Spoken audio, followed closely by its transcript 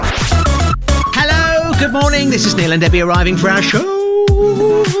Good morning, this is Neil and Debbie arriving for our show.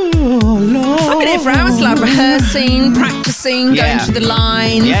 I've been here for hours, love, rehearsing, practicing, going to the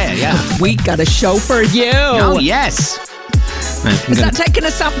lines. Yeah. We got a show for you. Oh, yes. Is that taking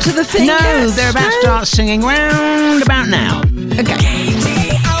us up to the thing? No, yet? they're about to start singing round about now. Okay.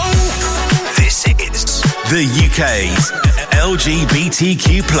 This is the UK's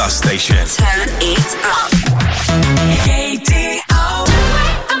LGBTQ plus station. Turn it up.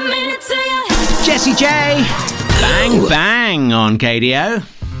 Jessie J. Bang, bang on KDO.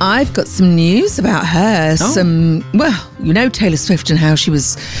 I've got some news about her. Taylor Swift and how she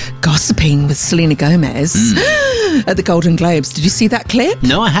was gossiping with Selena Gomez at the Golden Globes. Did you see that clip?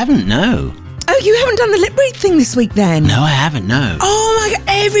 No, I haven't, no. Oh, you haven't done the lip read thing this week then? No, I haven't, no. Oh my God,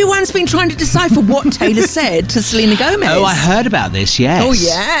 everyone's been trying to decipher what Taylor said to Selena Gomez. Oh, I heard about this, yes. Oh,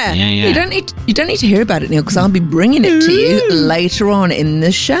 yeah. Yeah. You don't need to hear about it, Neil, because I'll be bringing it to you later on in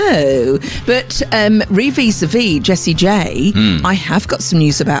the show. But vis-a-vis Jessie J, I have got some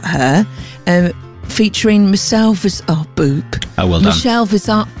news about her. Featuring Michelle Visage. Oh, boop. Oh, well done. Michelle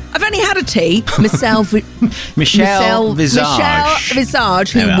Visage. I've only had a tea. Michelle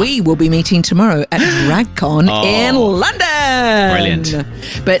Visage, who we will be meeting tomorrow at DragCon in London. Brilliant.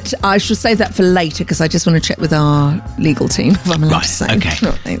 But I shall save that for later because I just want to check with our legal team if I'm allowed to say. Okay.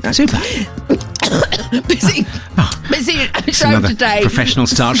 Super. Busy show Another today. Professional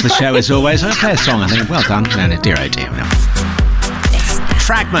start to the show as always. I play a song, I think. Well done. No, dear, oh dear.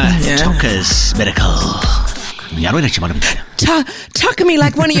 Fragma, Talkers, Miracle. Tucking me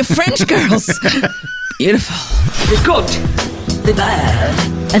like one of your French girls. Beautiful. The good, the bad,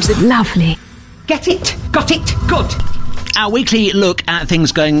 and the lovely. Get it? Got it? Good. Our weekly look at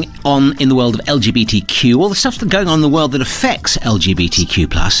things going on in the world of LGBTQ, all the stuff that's going on in the world that affects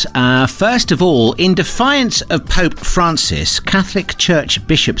LGBTQ+. First of all, in defiance of Pope Francis, Catholic Church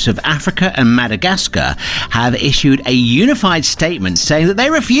bishops of Africa and Madagascar have issued a unified statement saying that they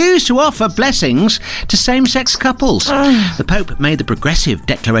refuse to offer blessings to same-sex couples. The Pope made the progressive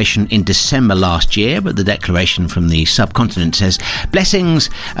declaration in December last year, but the declaration from the subcontinent says blessings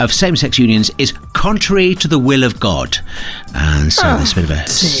of same-sex unions is contrary to the will of God. And so there's a bit of a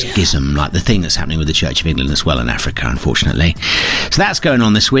schism, like the thing that's happening with the Church of England as well in Africa, unfortunately. So that's going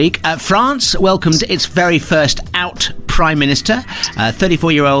on this week. France welcomed its very first out Prime Minister.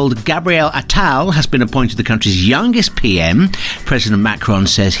 34-year-old Gabriel Attal has been appointed the country's youngest PM. President Macron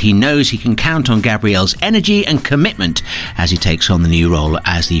says he knows he can count on Gabriel's energy and commitment as he takes on the new role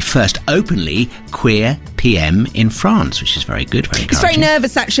as the first openly queer PM in France, which is very good, very encouraging. He's very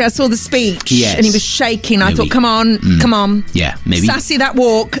nervous, actually. I saw the speech and he was shaking. Maybe. I thought, come on. Yeah, maybe. Sassy that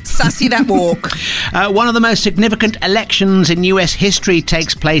walk. One of the most significant elections in US history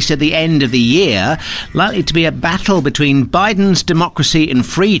takes place at the end of the year, likely to be a battle between Biden's democracy and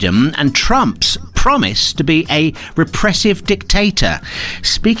freedom and Trump's promise to be a repressive dictator.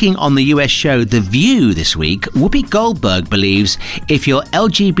 Speaking on the US show The View this week, Whoopi Goldberg believes if you're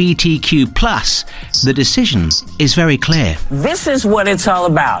LGBTQ+, the decision is very clear. This is what it's all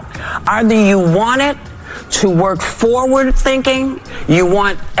about. Either you want it to work forward thinking, you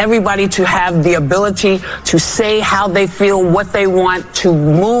want everybody to have the ability to say how they feel, what they want to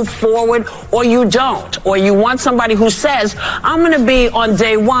move forward, or you don't. Or you want somebody who says, I'm going to be on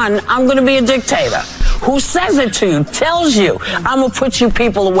day one, I'm going to be a dictator. Who says it to you, tells you, I'm going to put you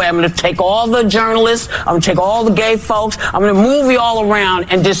people away. I'm going to take all the journalists, I'm going to take all the gay folks, I'm going to move you all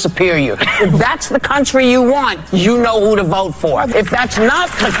around and disappear you. If that's the country you want, you know who to vote for. If that's not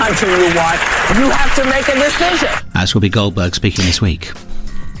the country you want, you have to make a decision. That's Whoopi Goldberg speaking this week.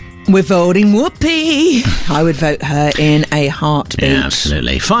 We're voting Whoopi. I would vote her in a heartbeat. Yeah,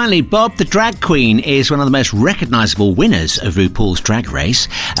 absolutely. Finally, Bob the Drag Queen is one of the most recognisable winners of RuPaul's Drag Race.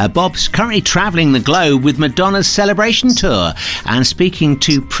 Bob's currently travelling the globe with Madonna's Celebration Tour, and speaking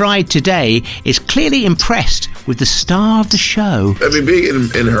to Pride Today, is clearly impressed with the star of the show. I mean,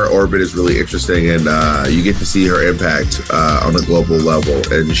 being in her orbit is really interesting, and you get to see her impact on a global level,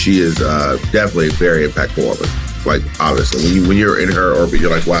 and she is definitely a very impactful woman. Like, obviously, when you're in her orbit, you're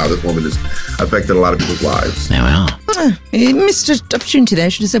like, wow, this woman has affected a lot of people's lives. There we are. You missed an opportunity there.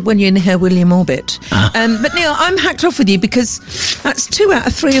 Should have said when you're in her William orbit. But Neil, I'm hacked off with you because that's 2 out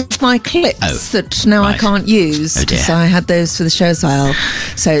of 3 of my clips that now I can't use because I had those for the show as well.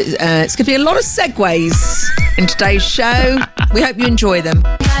 So it's going to be a lot of segues in today's show. We hope you enjoy them.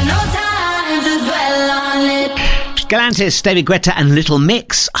 Galantis, David Guetta and Little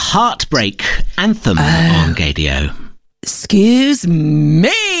Mix, Heartbreak Anthem on Gadio. Excuse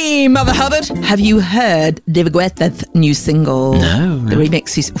me, Mother Hubbard. Have you heard David Guetta's new single? No. The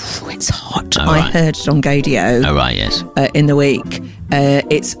remix is, it's hot. Oh, I right. heard it on Gadio. Oh, right, yes. In the week.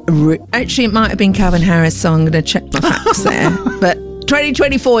 Actually, it might have been Calvin Harris, so I'm going to check my facts there. But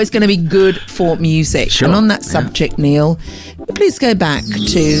 2024 is going to be good for music. Sure. And on that subject, Neil, please go back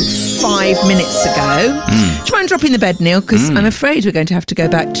to 5 minutes ago. Do you mind dropping the bed, Neil? Because I'm afraid we're going to have to go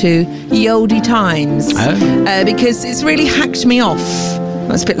back to ye olde times. Because it's really hacked me off.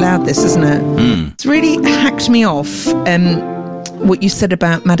 That's a bit loud, this, isn't it? It's really hacked me off. What you said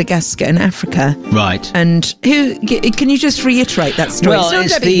about Madagascar and Africa. Right. And can you just reiterate that story? Well,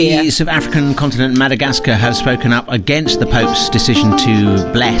 it's the sort of African continent, Madagascar, has spoken up against the Pope's decision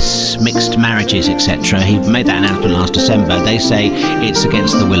to bless mixed marriages, etc. He made that announcement last December. They say it's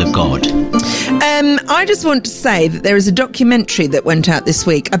against the will of God. I just want to say that there is a documentary that went out this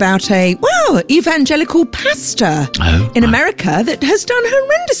week about a, evangelical pastor in America that has done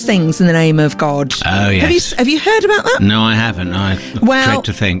horrendous things in the name of God. Oh, yes. Have you heard about that? No, I haven't. I dread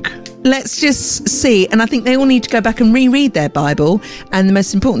to think. Let's just see. And I think they all need to go back and reread their Bible. And the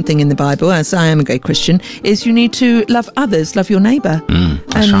most important thing in the Bible, as I am a great Christian, is you need to love others, love your neighbour.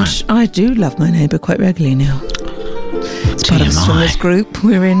 That's right. I do love my neighbour quite regularly now. It's part of a swimmers group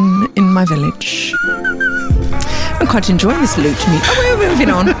we're in my village. I'm quite enjoying this loot music. Oh, we're moving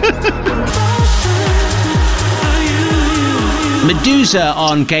on. Medusa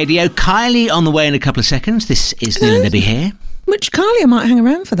on Gadio. Kylie on the way in a couple of seconds. This is Neil and Debbie here. Which Kylie? I might hang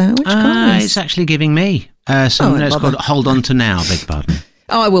around for that. Which Kylie? It's actually giving me some notes called Hold On To Now, beg your pardon.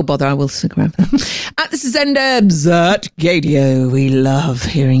 Oh, I will bother. I will stick around for that. This is Endebs at Gadio. We love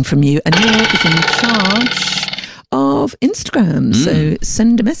hearing from you. And Neil is in charge of Instagram. So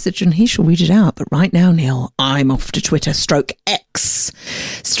send a message and he shall read it out. But right now, Neil, I'm off to Twitter /X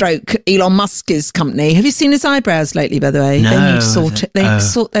Elon Musk's company. Have you seen his eyebrows lately, by the way? No. They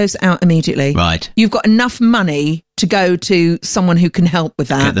sort those out immediately. Right. You've got enough money to go to someone who can help with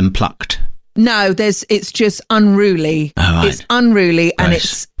that. Get them plucked. No, it's just unruly. Oh, right. It's unruly and Gross.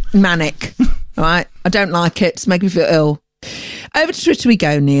 it's manic. All right? I don't like it. It's making me feel ill. Over to Twitter we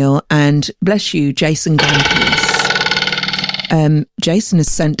go, Neil, and bless you, Jason Gampers. Jason has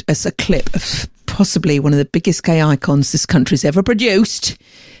sent us a clip of possibly one of the biggest gay icons this country's ever produced,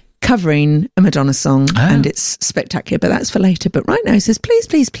 covering a Madonna song, and it's spectacular, but that's for later. But right now he says, please,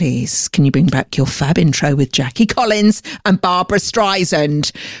 please, please, can you bring back your fab intro with Jackie Collins and Barbara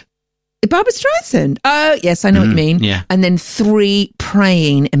Streisand? Barbara Streisand? Oh, yes, I know what you mean. Yeah. And then 3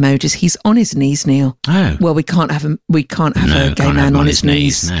 praying emojis. He's on his knees, Neil. Oh. Well, we can't have a gay man on his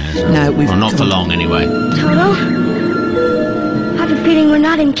knees. No, well, not for long anyway. Toto, I have a feeling we're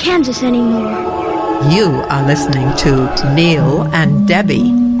not in Kansas anymore. You are listening to Neil and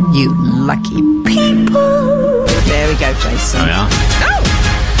Debbie, you lucky people. There we go, Jason. Oh, yeah.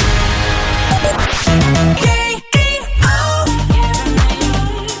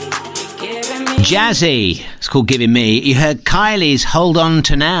 Jazzy. It's called Giving Me. You heard Kylie's Hold On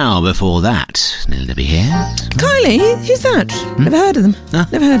To Now before that. Neil Debbie here. Kylie? Who's that? Never heard of them.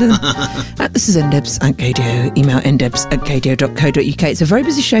 Never heard of them. This is Ndebs at Gadio. Email ndebs@gadio.co.uk. It's a very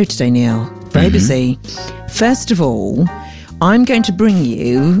busy show today, Neil. Very busy. First of all, I'm going to bring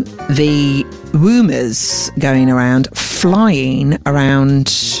you the rumours going around, flying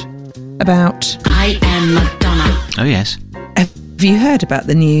around about... I am Madonna. Oh, yes. Have you heard about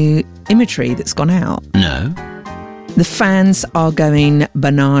the new imagery that's gone out? No. The fans are going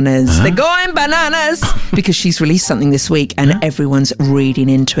bananas. They're going bananas because she's released something this week and everyone's reading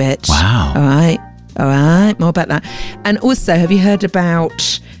into it. Wow. All right. More about that. And also, have you heard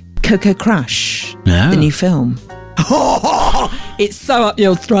about Coco Crush? No. The new film. It's so up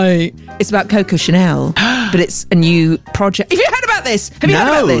your throat. It's about Coco Chanel, but it's a new project. Have you heard about this? Have you heard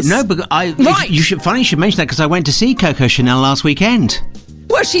about this? No, but Right. you should mention that because I went to see Coco Chanel last weekend.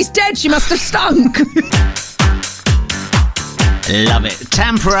 Well, she's dead. She must have stunk. Love it.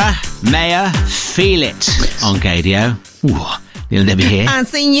 Tampera, Mayor, Feel It on Gadio. Ooh, Neil Debbie here. I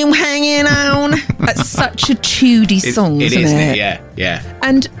see you hanging on. That's such a Tudie song, isn't it? Yeah.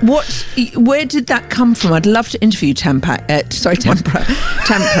 And where did that come from? I'd love to interview Tampera.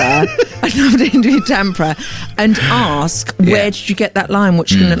 I'd love to interview Tampera and ask, where did you get that line? What,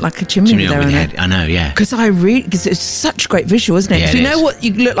 you can look like a chimney with there on it? I know, yeah. Because it's such a great visual, isn't it? Yeah, Because we it know is. what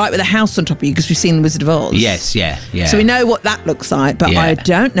you look like with a house on top of you because we've seen The Wizard of Oz. Yes, yeah. So we know what that looks like, but Yeah. I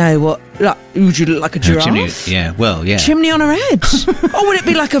don't know what... would you look like a giraffe? Chimney, yeah, well, yeah. Chimney on her head. Or would it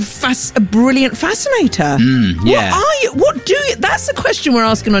be like a brilliant fascinator? yeah. That's the question we're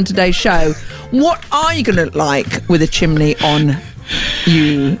asking on today's show. What are you going to look like with a chimney on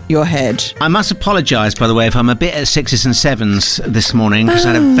your head. I must apologise, by the way, if I'm a bit at 6s and 7s this morning, because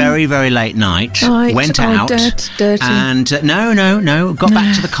I had a very, very late night. Right. Went out. Dirty. And no. Got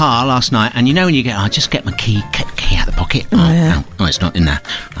back to the car last night, and you know when you get, I'll just get my key out of the pocket. Oh, it's not in there.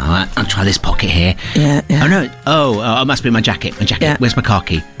 All right, I'll try this pocket here. Yeah. Oh, no. Oh, it must be my jacket. Yeah. Where's my car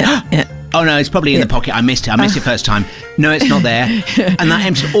key? Yeah. Oh, no, it's probably in the pocket. I missed it first time. No, it's not there. And that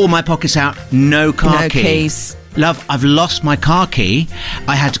emptied all my pockets out. No car key. Keys. Love, I've lost my car key.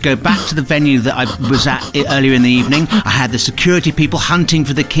 I had to go back to the venue that I was at earlier in the evening. I had the security people hunting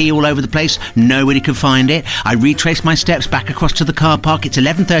for the key all over the place. Nobody could find it. I retraced my steps back across to the car park. It's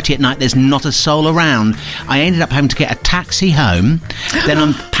 11:30 at night. There's not a soul around. I ended up having to get a taxi home. Then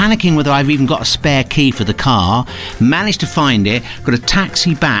I'm panicking whether I've even got a spare key for the car. Managed to find it. Got a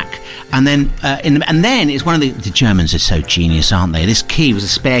taxi back. And then it's one of the Germans are so genius, aren't they? This key was a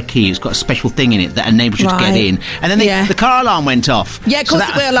spare key. It's got a special thing in it that enables you to get in. And then the car alarm went off. Yeah, of course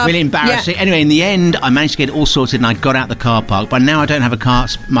it will. Really embarrassing. Yeah. Anyway, in the end, I managed to get it all sorted and I got out the car park. But now I don't have a car.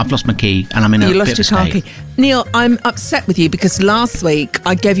 I've lost my key and I'm in a bit of a state. You lost your car key. Neil, I'm upset with you because last week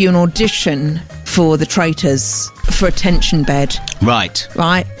I gave you an audition for The Traitors for a tension bed. Right.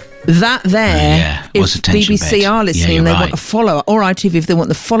 That there, if BBC are listening, they want a follow-up, or ITV if they want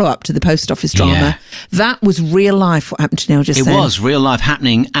the follow-up to the post office drama. That was real life, what happened to Neil just then. It was real life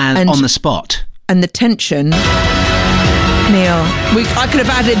happening and on the spot. And the tension, Neil, I could have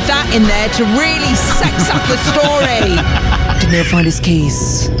added that in there to really sex up the story. Did Neil find his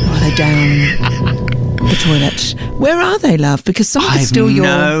keys? Are they down the toilet? Where are they, love? Because some of it's still your... I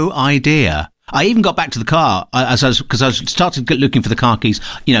have no idea. I even got back to the car because I started looking for the car keys,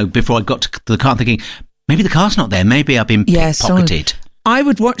 before I got to the car, thinking, maybe the car's not there. Maybe I've been pickpocketed. I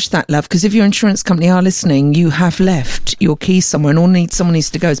would watch that, love, because if your insurance company are listening, you have left your keys somewhere and someone needs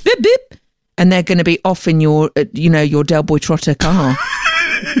to go. It's bip, bip. And they're going to be off in your, your Del Boy Trotter car.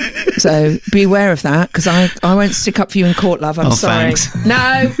 So be aware of that, because I won't stick up for you in court, love. I'm sorry. Thanks.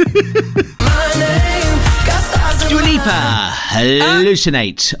 No. Dua Lipa,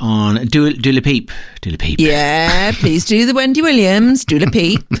 hallucinate on Dula Peep. Yeah, please do the Wendy Williams, Dula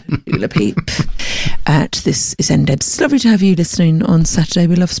Peep. At This Is NDebs. It's lovely to have you listening on Saturday.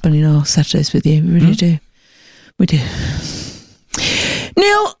 We love spending our Saturdays with you. We really do. We do.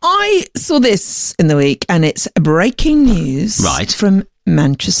 Neil, I saw this in the week and it's breaking news from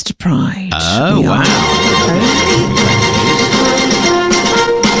Manchester Pride. Oh, wow.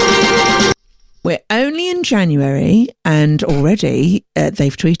 We're only in January and already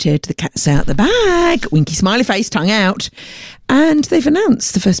they've tweeted the cat's out the bag, winky smiley face, tongue out, and they've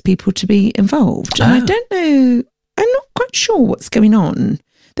announced the first people to be involved. And I don't know, I'm not quite sure what's going on.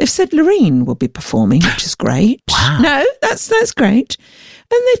 They've said Loreen will be performing, which is great. Wow. No, that's great.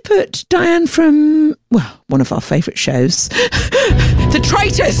 And they've put Diane from, one of our favourite shows, The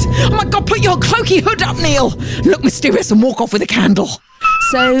Traitors. Oh my God, put your cloaky hood up, Neil. Look mysterious and walk off with a candle.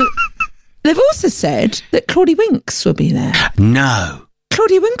 So they've also said that Claudie Winks will be there. No.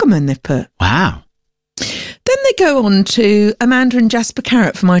 Claudia Winkleman, they've put. Wow. Then they go on to Amanda and Jasper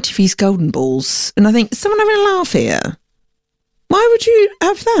Carrott from ITV's Golden Balls. And I think, is someone having a laugh here? Why would you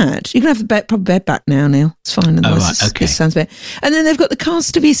have that? You can have the proper bed back now, Neil. It's fine. Okay. This sounds better. And then they've got the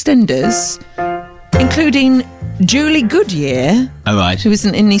cast of EastEnders, including Julie Goodyear, who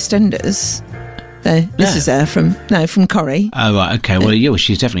isn't in EastEnders. This is her from Corrie. Oh, right, okay. Well,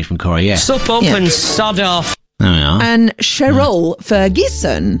 she's definitely from Corrie, yeah. Sup up and sod off. There we are. And Cheryl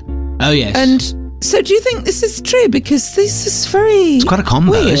Ferguson. Oh, yes. And so do you think this is true? Because this is very It's quite a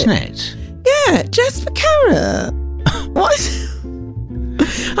combo, weird. isn't it? Yeah, Jasper Carrott. What?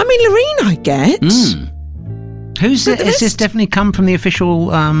 I mean, Loreen, I get. Who's it? Has this definitely come from the official...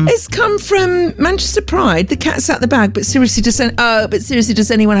 It's come from Manchester Pride. The cat's out the bag, but seriously,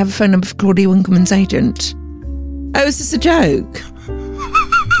 does anyone have a phone number for Claudia Winkleman's agent? Oh, is this a joke?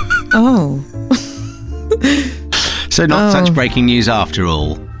 Oh. So not such breaking news after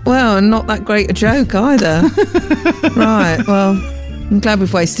all. Well, not that great a joke either. Right, well, I'm glad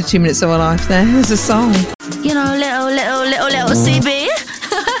we've wasted 2 minutes of our life there. Here's a song. You know, little CB.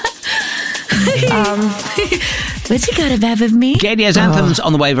 What you got about with me? Gadia's Anthems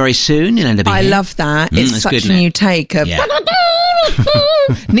on the way very soon. I love that. It's such a new take of... Yeah.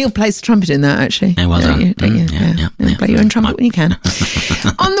 Neil plays the trumpet in that, actually. Yeah, well done. Don't you? Yeah. Play your own trumpet when you can.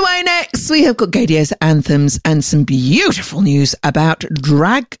 On the way next, we have got Gadia's Anthems and some beautiful news about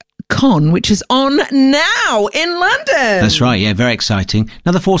Drag Con, which is on now in London. That's right, yeah, very exciting.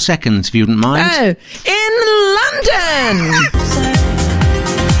 Another 4 seconds, if you wouldn't mind. Oh, in London.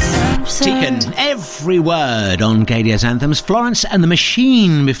 absurd. Deacon, every word on Gaydia's anthems. Florence and the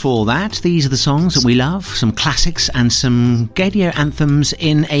Machine before that. These are the songs that we love. Some classics and some Gaydia anthems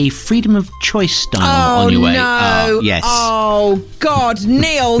in a freedom of choice style on your way. No. Oh, yes. Oh, God,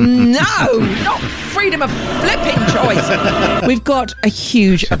 Neil, no. Not freedom of flipping choice. We've got a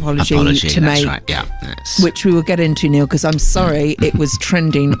huge apology to make. Right. Yeah, yes. Which we will get into, Neil, because I'm sorry it was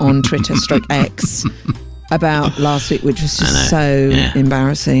trending on Twitter /X about last week, which was just so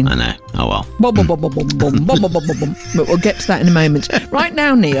embarrassing. I know. Oh, well. But we'll get to that in a moment. Right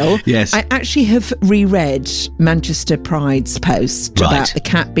now, Neil, yes. I actually have reread Manchester Pride's post about the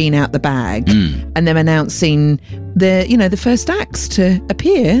cat being out the bag and them announcing the first acts to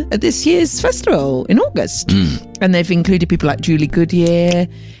appear at this year's festival in August. And they've included people like Julie Goodyear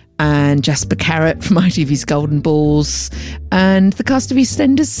and Jasper Carrott from ITV's Golden Balls, and the cast of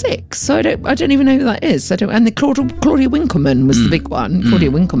EastEnders 6. So I don't even know who that is. And the Claudia Winkleman was the big one.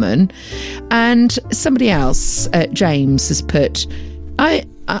 Claudia Winkleman, and somebody else, James, has put. I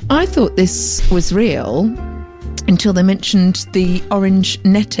thought this was real until they mentioned the orange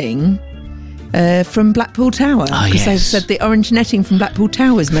netting from Blackpool Tower, because they've said the orange netting from Blackpool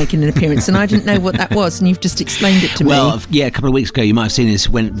Tower is making an appearance, and I didn't know what that was, and you've just explained it to me. Well, yeah, a couple of weeks ago, you might have seen this,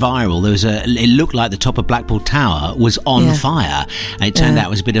 went viral. There was it looked like the top of Blackpool Tower was on fire, and it turned out it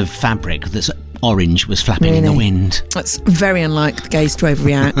was a bit of fabric that's orange was flapping in the wind. That's very unlike the gays to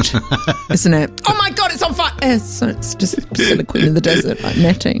overreact, isn't it? Oh my God, it's on fire! So it's just silicone in the desert, like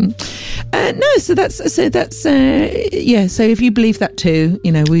netting. So if you believe that too,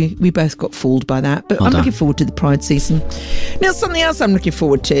 we both got fooled by that. But I'm looking forward to the Pride season. Now, something else I'm looking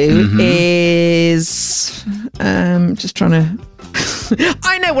forward to is just trying to.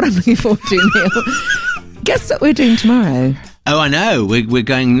 I know what I'm looking forward to, Neil. Guess what we're doing tomorrow? Oh, I know. We're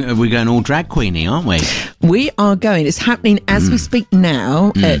going all drag queeny, aren't we? We are going. It's happening as we speak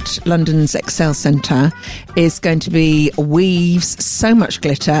now at London's Excel Centre. It's going to be weaves, so much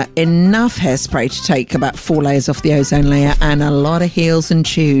glitter, enough hairspray to take about 4 layers off the ozone layer, and a lot of heels and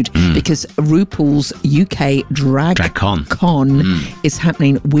chewed, because RuPaul's UK Drag Con is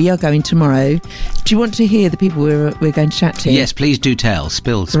happening. We are going tomorrow. Do you want to hear the people we're going to chat to? Yes, please do tell.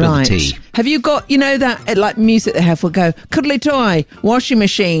 Spill the tea. Have you got, that like music they have will go, cuddly toy, washing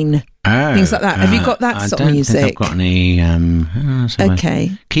machine, things like that. Have you got that sort of music? I don't think I've got any. Okay.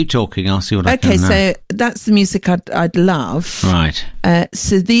 Keep talking, I'll see what I can. Okay, so that's the music I'd love. Right.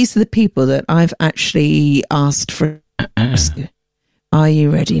 So these are the people that I've actually asked for. Are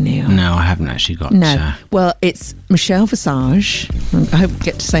you ready, Neil? No, I haven't actually got... No. Well, it's Michelle Visage. I hope I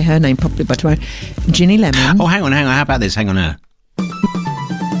get to say her name properly by tomorrow. Ginny Lemon. Oh, hang on. How about this? Hang on now.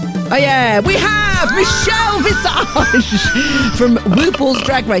 Oh, yeah. We have Michelle Visage from RuPaul's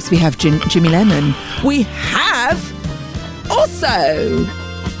Drag Race. We have Jimmy Lemon. We have also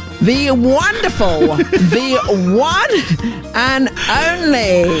the wonderful, the one and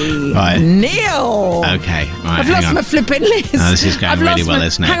only Neil. Okay, right. I've lost my flipping list. Oh, this is going really well,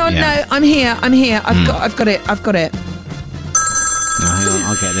 isn't it? Hang on, no, I'm here. I've got it. Oh, hang on,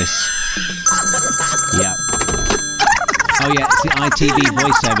 I'll get this. Yeah. Oh, yeah, it's the ITV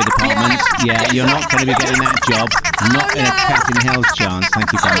voiceover department. Yeah, you're not going to be getting that job. Not in a cat in hell's chance.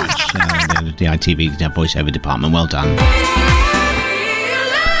 Thank you very much. The ITV voiceover department. Well done.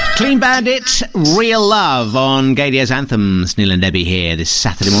 Clean Bandit, Real Love on Gaydia's Anthems. Neil and Debbie here this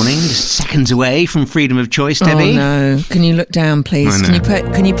Saturday morning, just seconds away from freedom of choice, Debbie. Oh, no. Can you look down, please?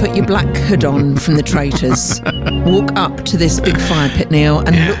 Can you put your black hood on from the traitors? Walk up to this big fire pit, Neil,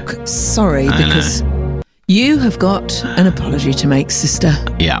 and look sorry, because you have got an apology to make, sister.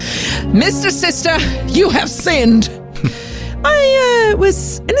 Yeah. Mr. Sister, you have sinned. I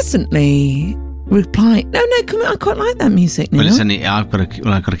was innocently replying. No, come on, I quite like that music, Neil. Well, it's only, I've got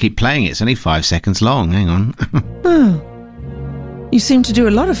to keep playing it. It's only 5 seconds long. Hang on. Oh. You seemed to do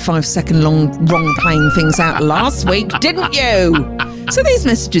a lot of 5-second long wrong playing things out last week, didn't you? So these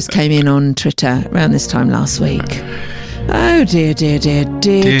messages came in on Twitter around this time last week. Oh dear. Oh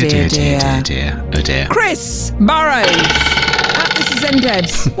dear. Chris Burrows at This Is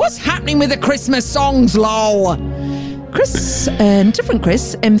Ndebs. What's happening with the Christmas songs, lol? Chris, different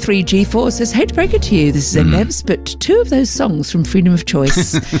Chris, M3G4 says, hate to break it to you, this is Ndebs, but 2 of those songs from Freedom of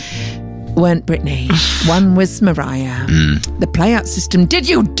Choice weren't Britney. One was Mariah. The playout system did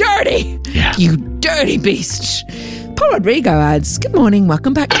you dirty. Yeah. You dirty beast. Paul Rodrigo adds, good morning,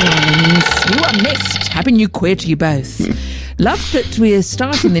 welcome back, darlings. You are missed. Happy New Queer to you both. Love that we are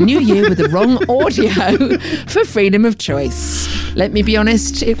starting the new year with the wrong audio for Freedom of Choice. Let me be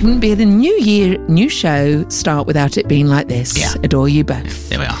honest, it wouldn't be the new year, new show start without it being like this. Yeah. Adore you both.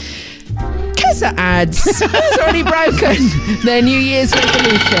 There we are. Kes sponsor ads. Who's already broken their New Year's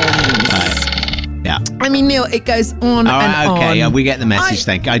resolutions? Right. Yeah. I mean, Neil, it goes on and okay, on. we get the message.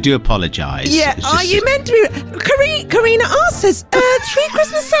 Thank you. I do apologise. Yeah, are you meant to be? Karina asks says 3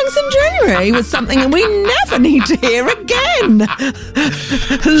 Christmas songs in January was something and we never need to hear again.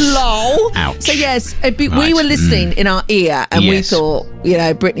 Lol. Ouch. So yes, we were listening in our ear and we thought,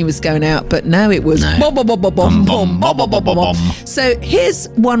 Britney was going out, but no, it was bom, bom, bom, bom, bom, bom, bom, bom, bom, bom. So here's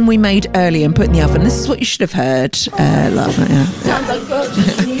one we made earlier and put in the oven. This is what you should have heard.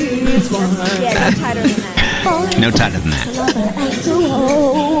 No tighter than that.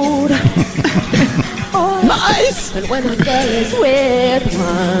 Nice. And when the girl is with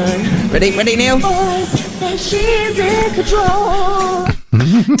one. Ready, Neil? Then she's in control.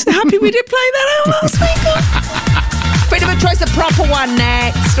 Happy we did play that out last week. Freedom of choice, the proper one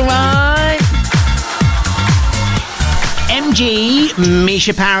next, right? MG,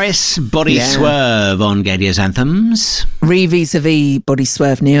 Misha Paris, Body Swerve on Gadia's Anthems. Vis-a-vis Body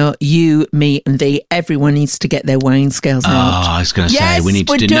Swerve, Neil. You, me and thee. Everyone needs to get their weighing scales out. Oh, I was going to say, we need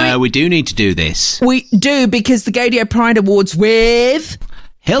to do... No, we do need to do this. We do, because the Gadia Pride Awards with...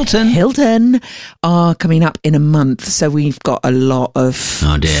 Hilton are coming up in a month, so we've got a lot of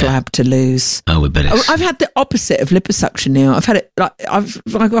flab to lose. Oh, we better. I've had the opposite of liposuction now. I've had it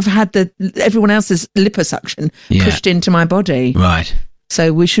I've had everyone else's liposuction pushed into my body. Right.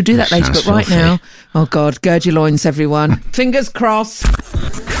 So we should do that later. But right now, oh God, gird your loins, everyone. Fingers crossed.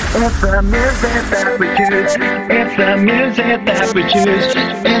 It's the music that we choose. It's the music that we choose.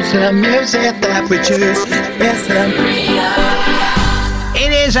 It's the music that we choose. It's the...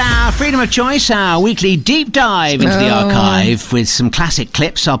 It is our Freedom of Choice, our weekly deep dive into the archive with some classic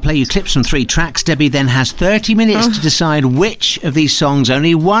clips. I'll play you clips from 3 tracks. Debbie then has 30 minutes to decide which of these songs,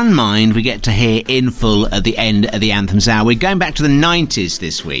 only one mind, we get to hear in full at the end of the Anthems Hour. We're going back to the 90s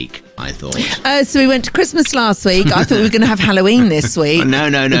this week, I thought. So we went to Christmas last week. I thought we were going to have Halloween this week. No.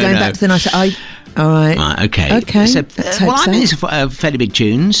 We're going back to the 90s. All right. Okay. So, I think these are fairly big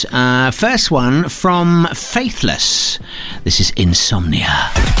tunes. First one from Faithless. This is Insomnia.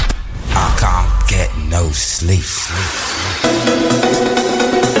 I can't get no sleep.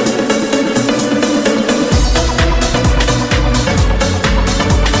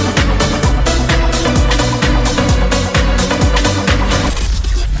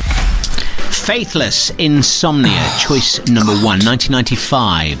 Faithless, Insomnia, choice number 1,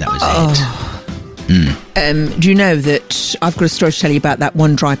 1995. That was it. Do you know that I've got a story to tell you about that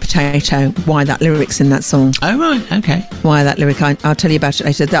One Dry Potato, why that lyric's in that song? Oh, right, okay. Why that lyric, I'll tell you about it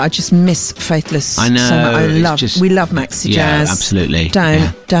later. I just miss Faithless. I know. So much. We love Maxi Jazz. Yeah, absolutely.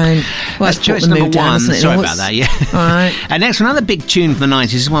 Don't. Well, that's choice number 1. Sorry about that, yeah. All right. And next, another big tune from the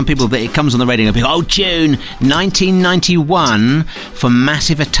 90s. This is one people that it comes on the radio and people, oh, tune, 1991 for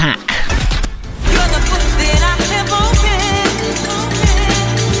Massive Attack.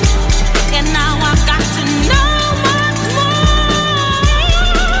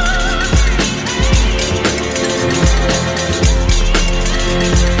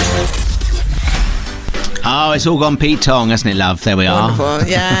 Oh, it's all gone Pete Tong, hasn't it, love? There we Wonderful. are.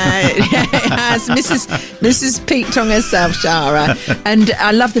 Yeah, it has. Mrs. Pete Tong herself, Shara. And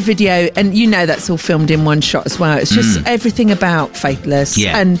I love the video. And you know that's all filmed in one shot as well. It's just everything about Faithless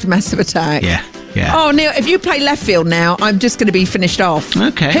and Massive Attack. Yeah. Oh, Neil, if you play left field now, I'm just going to be finished off.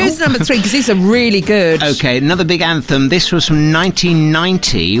 Okay. Who's number 3? Because these are really good. Okay, another big anthem. This was from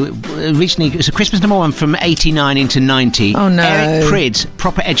 1990. Originally, it was a Christmas number 1 from 89 into 90. Oh, no. Eric Prydz,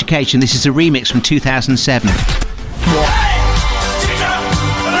 Proper Education. This is a remix from 2007. What?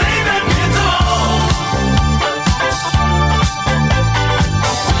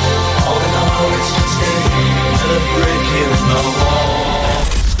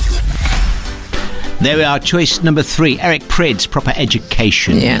 There we are, choice number 3, Eric Prydz, Proper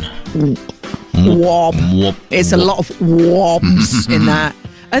Education. Yeah. Wob. It's a lot of wobs in that.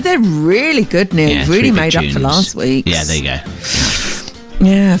 Oh, they're really good, Neil. Yeah, really made tunes. up for last week. Yeah, there you go.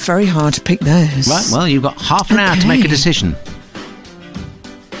 Yeah, very hard to pick those. Right, well, you've got half an hour to make a decision.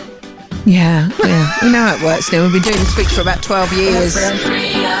 Yeah. We know how it works, Neil. We've been doing this week for about 12 years.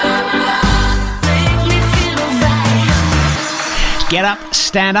 Get Up,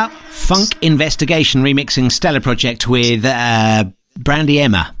 Stand Up, Funk Investigation remixing Stellar Project with Brandy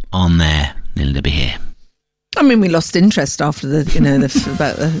Emma on there. Neil to be here. I mean, we lost interest after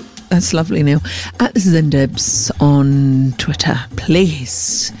that's lovely, Neil. This is Ndebs on Twitter,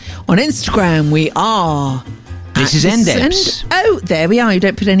 please. On Instagram, we are. This is Ndebs. Oh, there we are. You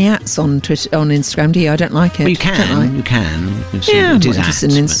don't put any @s on Twitter, on Instagram, do you? I don't like it. Well, you can. You can. It is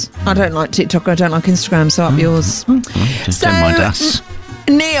 @s. I don't like TikTok. I don't like Instagram. So up yours. Just don't mind us.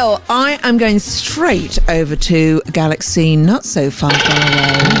 Neil, I am going straight over to a galaxy not so far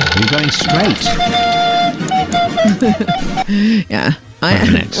away. You're going straight? Yeah.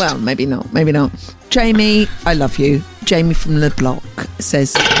 Well, maybe not. Jamie, I love you. Jamie from the block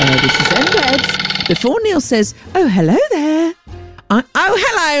says, this is Embeds. Before Neil says, oh, hello there.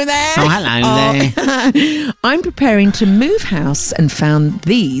 Hello there. Oh, hello there. I'm preparing to move house and found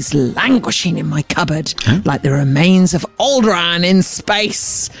these languishing in my cupboard like the remains of Alderaan in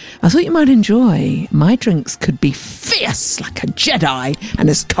space. I thought you might enjoy. My drinks could be fierce like a Jedi and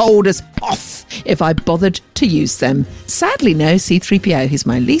as cold as Poth if I bothered to use them. Sadly, no, C-3PO. He's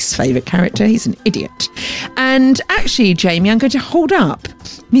my least favourite character. He's an idiot. And actually, Jamie, I'm going to hold up.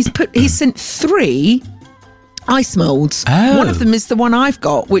 He's sent 3 ice moulds. Oh. One of them is the one I've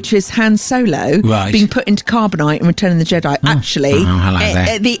got, which is Han Solo being put into carbonite and Return of the Jedi. Actually,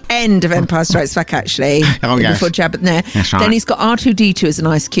 at the end of Empire Strikes Back, actually, before Jabba there. That's right. Then he's got R2-D2 as an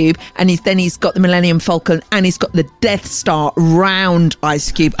ice cube, and he's got the Millennium Falcon, and he's got the Death Star round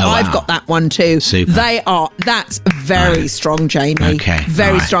ice cube. I've got that one too. Super. That's very strong, Jamie. Okay,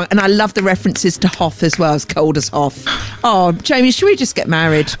 very strong, and I love the references to Hoth as well, as cold as Hoth. Oh, Jamie, should we just get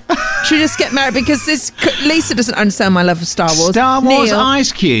married? Should we just get married? Because Lisa doesn't understand my love of Star Wars. Star Wars Neil,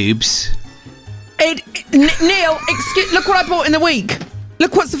 ice cubes. Neil, look what I bought in the week.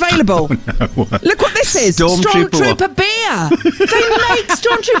 Look what's available. Look what this is. Stormtrooper beer. They make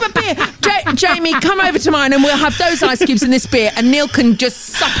Stormtrooper beer. Jamie, come over to mine and we'll have those ice cubes in this beer and Neil can just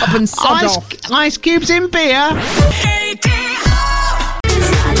suck up and sod off. Ice cubes in beer.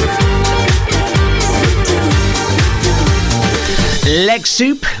 Leg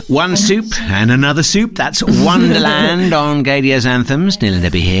soup, one soup and another soup. That's Wonderland on Gadio's Anthems. Neil and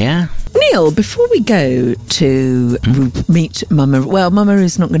Debbie here. Neil, before we go to meet Mama, Mama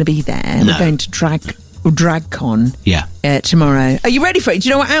is not going to be there. No. We're going to DragCon tomorrow. Are you ready for it? Do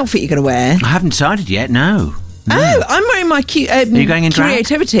you know what outfit you're going to wear? I haven't decided yet, no. Oh, I'm wearing my Are you going in drag?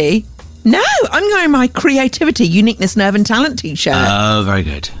 creativity. No, I'm wearing my creativity, uniqueness, nerve and talent t-shirt. Oh, very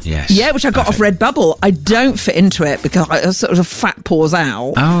good. Yes. Yeah, which I got off Redbubble. I don't fit into it because I sort of fat paws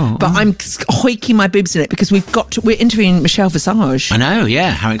out. Oh. But I'm hoiking my boobs in it because we're interviewing Michelle Visage. I know, yeah.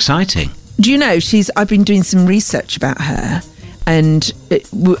 How exciting. Do you know, I've been doing some research about her. And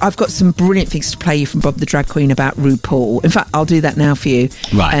I've got some brilliant things to play you from Bob the Drag Queen about RuPaul. In fact, I'll do that now for you.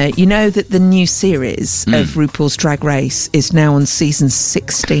 Right. You know that the new series of RuPaul's Drag Race is now on season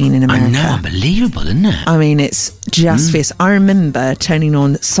 16 in America. I know, unbelievable, isn't it? I mean, it's just fierce. I remember turning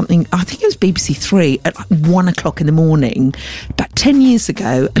on something, I think it was BBC 3 at like 1 o'clock in the morning, about 10 years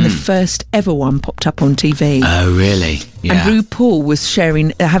ago, and the first ever one popped up on TV. Oh, really? Yeah. And RuPaul was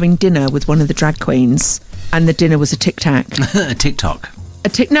having dinner with one of the drag queens. And the dinner was a Tic Tac. A Tic Tac. A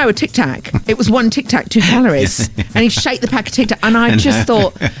Tic Tac. It was 1 Tic Tac, 2 calories. And he'd shake the pack of Tic Tac. And I just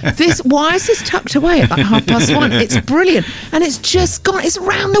thought, why is this tucked away at like 1:30? It's brilliant. And it's just gone, it's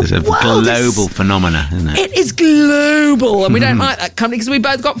around the world. It's a global phenomena, isn't it? It is global. And we don't like that company because we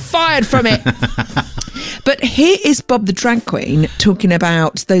both got fired from it. But here is Bob the Drag Queen talking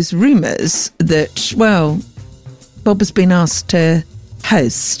about those rumours that, Bob has been asked to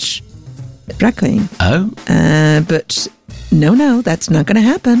host Drag Queen. Oh. But no, that's not going to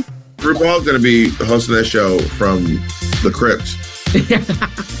happen. RuPaul's going to be hosting that show from the crypt.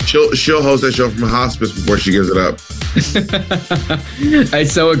 She'll host that show from a hospice before she gives it up. I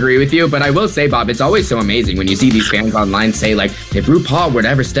so agree with you, but I will say, Bob, it's always so amazing when you see these fans online say, like, if RuPaul would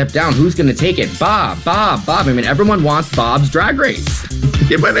ever step down, who's going to take it? Bob. I mean, everyone wants Bob's Drag Race.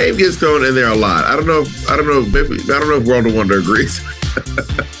 Yeah, my name gets thrown in there a lot. I don't know if World of Wonder agrees.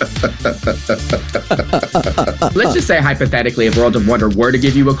 Let's just say hypothetically, if World of Wonder were to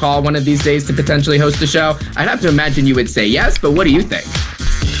give you a call one of these days to potentially host the show, I'd have to imagine you would say yes, but what do you think?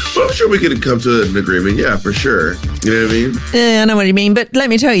 Well, I'm sure we could come to an agreement. Yeah, for sure. You know what I mean? I know what you mean, but let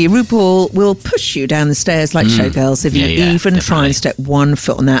me tell you, RuPaul will push you down the stairs like Showgirls if you even try and step 1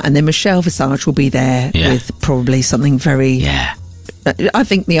 foot on that. And then Michelle Visage will be there with probably something very... Yeah. I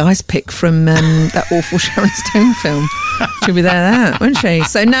think the ice pick from that awful Sharon Stone film. She'll be there, won't she?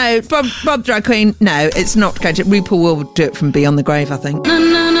 So no, Bob Drag Queen, no, it's not going to. RuPaul will do it from Beyond the Grave, I think.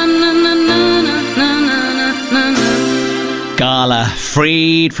 Gala,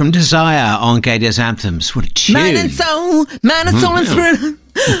 freed from desire on Gadio's Anthems. What a tune. Man and soul and spirit.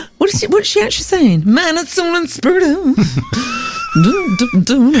 What's she actually saying? Man and soul and spirit.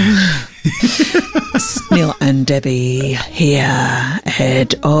 Neil and Debbie here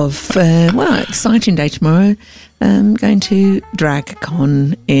ahead of, exciting day tomorrow. Going to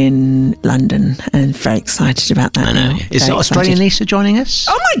DragCon in London and very excited about that. I know. Is Australian Lisa joining us?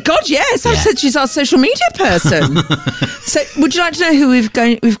 Oh my God, yes. I said she's our social media person. So would you like to know who we've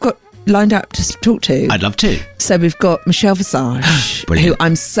got lined up to talk to? I'd love to. So we've got Michelle Visage, who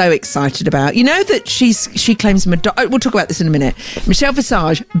I'm so excited about. You know that she claims Madonna. We'll talk about this in a minute. Michelle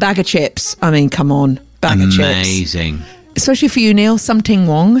Visage, bag of chips. I mean, come on, bag of chips. Amazing. Especially for you, Neil, Something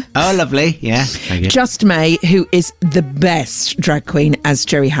Wong. Oh, lovely. Yeah. Thank you. Just May, who is the best drag queen as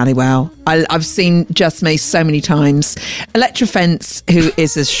Jerry Halliwell. I've seen Just May so many times. Electra Fence, who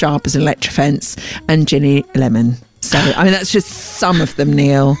is as sharp as an Electra Fence, and Ginny Lemon. So, I mean, that's just some of them,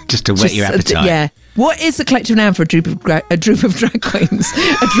 Neil. Just to whet your appetite. Yeah. What is the collective noun for a droop of drag queens? A droop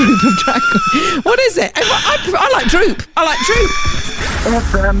of drag queens. What is it? I like droop. I like droop.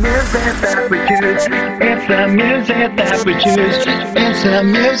 It's the music that we choose. It's the music that we choose. It's the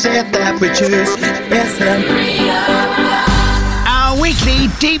music that we choose. It's the... Our weekly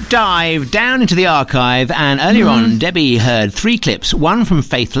deep dive down into the archive, and earlier on Debbie heard 3 clips, one from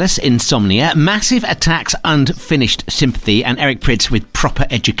Faithless, Insomnia, Massive Attacks, Unfinished Sympathy, and Eric Prydz with Proper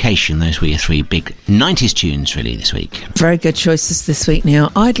Education. Those were your 3 big 90s tunes really this week. Very good choices this week,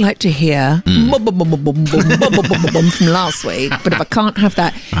 Neil. I'd like to hear from last week, but if I can't have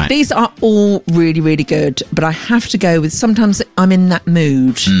that, these are all really, really good, but I have to go with sometimes I'm in that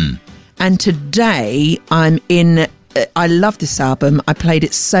mood. And today I'm in... I love this album. I played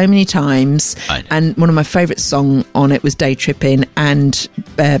it so many times, and one of my favourite songs on it was Day Tripping and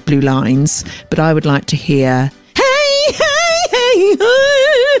Blue Lines. But I would like to hear Hey, Hey, Hey,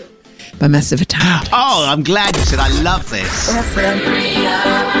 Hey by Massive Attack. Oh, I'm glad you said I love this.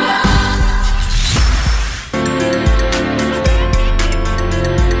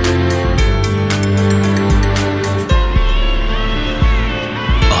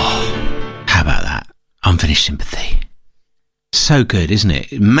 Oh, how about that? Unfinished Sympathy. So good, isn't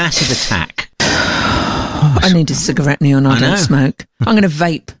it? Massive Attack. I need a cigarette, Neil, and I don't smoke. I'm going to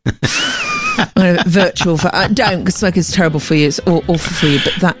vape. I'm going to virtual. Don't, because smoking is terrible for you. It's awful for you,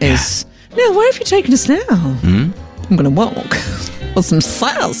 but that is... Neil, where have you taken us now? I'm going to walk. Or some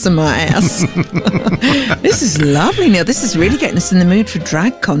salsa in my ass. This is lovely, Neil. This is really getting us in the mood for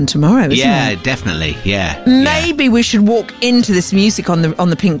DragCon tomorrow, isn't it? Yeah, definitely. Yeah. Maybe we should walk into this music on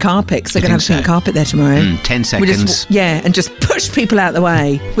the pink carpet, because they're going to have a pink carpet there tomorrow. 10 seconds. And just push people out of the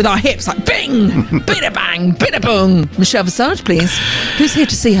way with our hips like bing, bida bang, bida boom. Michelle Visage, please. Who's here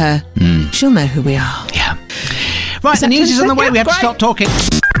to see her? She'll know who we are. Yeah. Right, the news is on the way. We have to stop talking.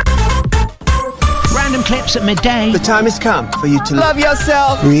 Random clips at midday. The time has come for you to love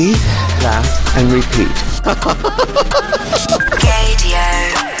yourself. Breathe, laugh, and repeat. Gadio.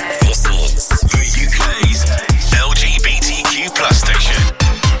 This is the UK's LGBTQ plus station.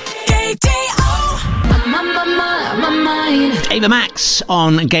 Ava Max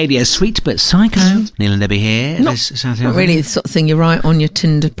on Gadio. Sweet but Psycho. Neil and Debbie here. Not really the sort of thing you write on your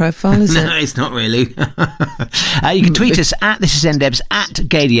Tinder profile, is it? No, it's not really. You can tweet us at This Is NDebs at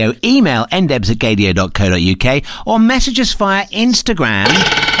Gadio. Email ndebs@gadio.co.uk or message us via Instagram.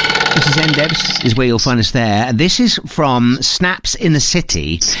 This is NDebs is where you'll find us there. This is from Snaps in the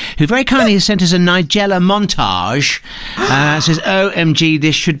City, who very kindly has sent us a Nigella montage. Says, OMG,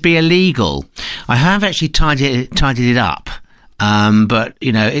 this should be illegal. I have actually tidied it up. But,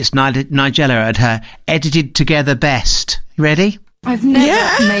 you know, it's Nigella at her edited together best. You ready? I've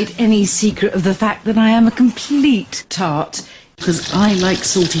never made any secret of the fact that I am a complete tart, because I like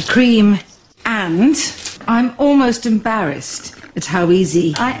salty cream, and I'm almost embarrassed at how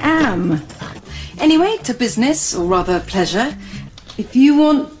easy I am. Anyway, to business, or rather pleasure. If you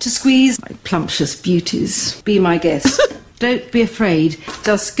want to squeeze my Plumptious beauties, be my guest. Don't be afraid.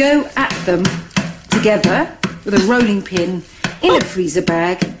 Just go at them together with a rolling pin in a freezer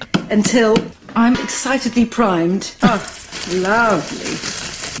bag until I'm excitedly primed. Oh, lovely.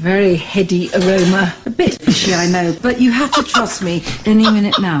 Very heady aroma. A bit fishy, I know, but you have to trust me. Any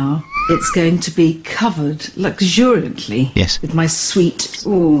minute now, it's going to be covered luxuriantly with my sweet...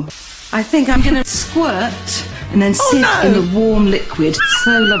 Ooh. I think I'm going to squirt and then sit in the warm liquid.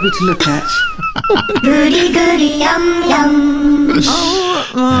 So lovely to look at. Goody, goody, yum, yum.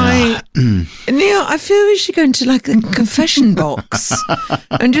 Oh, my. Neil, I feel we should go into like a confession box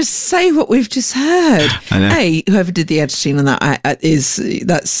and just say what we've just heard. Hey, whoever did the editing on that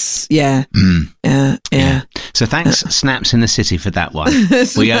yeah. So thanks, Snaps in the City, for that one.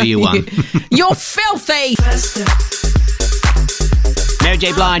 We owe you one. You're filthy! Mary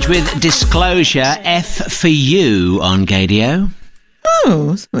J. Blige with Disclosure, F for You on Gadio. Oh,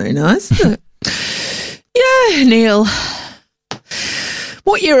 that's very nice, isn't it? Yeah, Neil.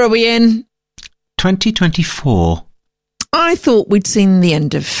 What year are we in? 2024. I thought we'd seen the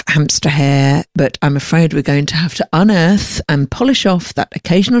end of hamster hair, but I'm afraid we're going to have to unearth and polish off that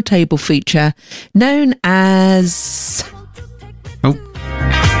occasional table feature known as...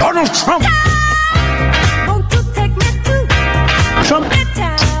 Donald Trump! Trump!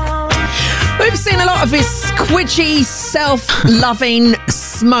 We've seen a lot of his squidgy, self-loving,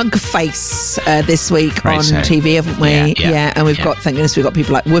 smug face this week on TV, haven't we? Yeah. And we've got, thank goodness, we've got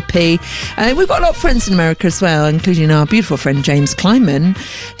people like Whoopi. We've got a lot of friends in America as well, including our beautiful friend James Kleiman,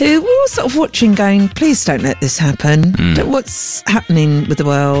 who we're all sort of watching going, please don't let this happen. What's happening with the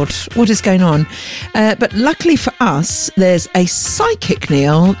world? What is going on? But luckily for us, there's a psychic,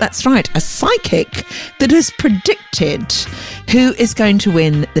 Neil. That's right, a psychic that has predicted who is going to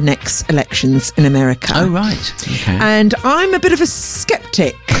win the next elections in America. Oh, right. Okay. And I'm a bit of a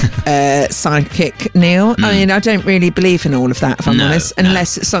skeptic psychic, Neil. I mean, I don't really believe in all of that, if I'm honest,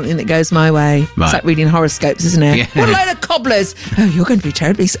 unless it's something that goes my way. Right. It's like reading horoscopes, isn't it? What a load of cobblers. Oh, you're going to be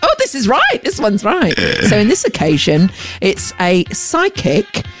terribly... Oh, this is right. This one's right. So in this occasion, it's a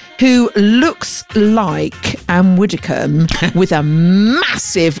psychic who looks like Anne Widdecombe with a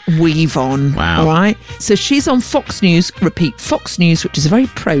massive weave on. Wow. All right. So she's on Fox News, repeat, Fox News, which is a very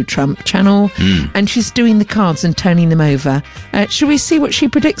pro-Trump channel, and she's doing the cards and turning them over. Shall we see what she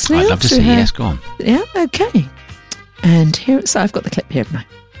predicts, Neil? I'd love to see, yes, go on. Yeah, okay. And here, so I've got the clip here now.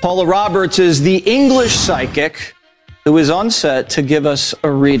 Paula Roberts is the English psychic who is on set to give us a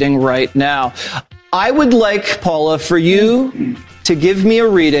reading right now. I would like, Paula, for you to give me a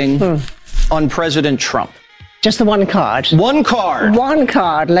reading on President Trump. Just the one card? One card. One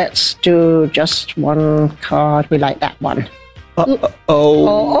card. Let's do just one card. We like that one. What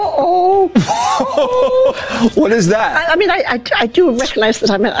is that? I mean, I do recognise that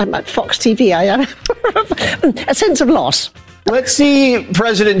I'm at Fox TV. I have a sense of loss. Let's see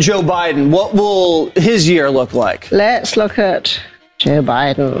President Joe Biden. What will his year look like? Let's look at Joe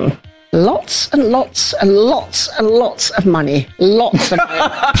Biden. Lots and lots and lots and lots of money. Lots of money.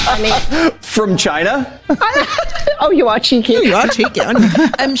 I mean, from China? Oh, you are cheeky. You are cheeky, aren't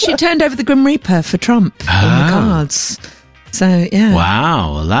you? She turned over the Grim Reaper for Trump on the cards. So, yeah.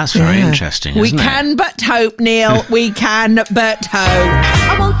 Wow, well, that's very interesting, We isn't it? can but hope, Neil. We can but hope.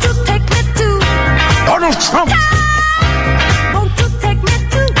 I want to take me to Donald Trump! Want to take me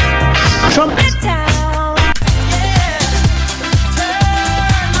to Trump!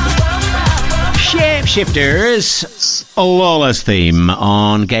 Shapeshifters, a lawless theme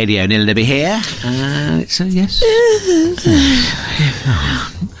on Gadio. Neil Debbie here. So, yes.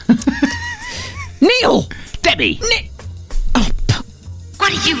 Neil! Debbie!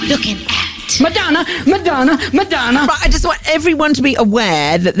 What are you looking at? Madonna! Right, I just want everyone to be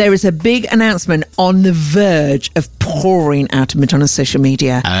aware that there is a big announcement on the verge of pouring out of Madonna's social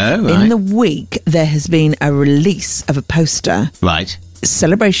media. Oh, right. In the week, there has been a release of a poster. Right.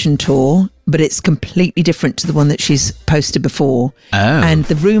 Celebration tour, but it's completely different to the one that she's posted before. Oh. And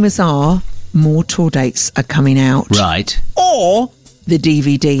the rumours are more tour dates are coming out. Right. Or the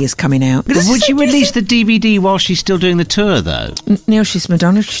DVD is coming out. But would you release the DVD while she's still doing the tour, though? Neil, she's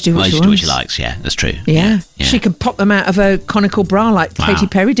Madonna. She do what she do wants. what she likes, yeah, that's true. Yeah. She can pop them out of a conical bra like Katy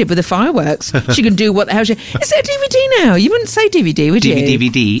Perry did with the fireworks. She can do what the hell she... Is there a DVD now? You wouldn't say DVD, would you?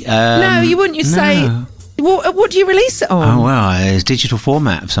 DVD. No, you wouldn't. You'd say... What do you release it on? Oh, well, it's digital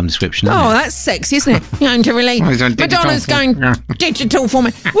format of some description. Oh, that's sexy, isn't it? You're going to release. Madonna's going digital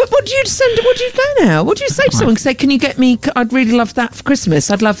format. What do you send? What do you go now? What do you say to someone? Say, can you get me? I'd really love that for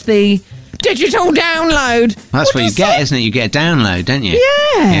Christmas. I'd love the digital download. That's what you get, isn't it? You get a download, don't you?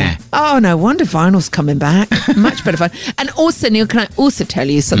 Yeah. Oh, no wonder vinyl's coming back. Much better fun. And also, Neil, can I also tell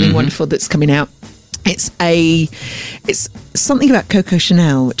you something wonderful that's coming out? It's something about Coco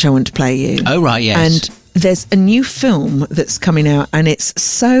Chanel, which I want to play you. Oh, right, yes. And there's a new film that's coming out, and it's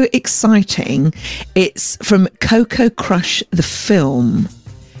so exciting. It's from Coco Crush, the film,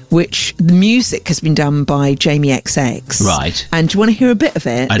 which the music has been done by Jamie XX. Right. And do you want to hear a bit of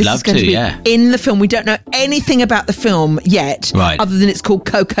it? I'd love to, yeah. In the film. We don't know anything about the film yet, right, other than it's called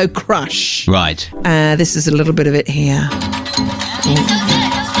Coco Crush. Right. This is a little bit of it here.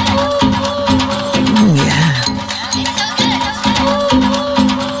 Oh, yeah.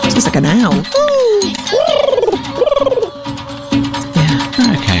 It's like an owl. Yeah.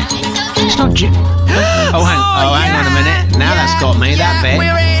 Okay. It's not... hang on a minute. Now that's got me, that bit.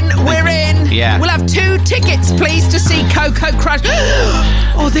 We're in. Yeah. We'll have 2 tickets, please, to see Coco Crush.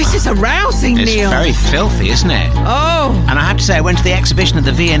 Oh, this is arousing, It's Neil. very filthy, isn't it? Oh. And I have to say, I went to the exhibition at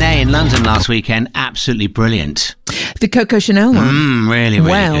the V&A in London last weekend. Absolutely brilliant. The Coco Chanel one. Really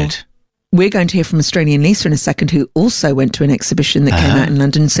good. We're going to hear from Australian Lisa in a second, who also went to an exhibition that came out in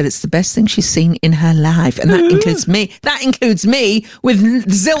London and said it's the best thing she's seen in her life. And that includes me. That includes me with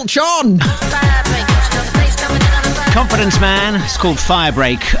zilch on. Confidence Man. It's called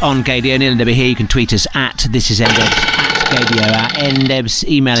Firebreak on Gadio. Neil and Debbie here. You can tweet us at thisisndebs at Gadio. Our ndebs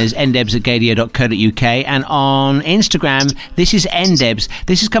email is ndebs@gadio.co.uk, and on Instagram, this is ndebs.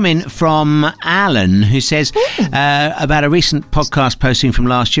 This has come in from Alan, who says about a recent podcast posting from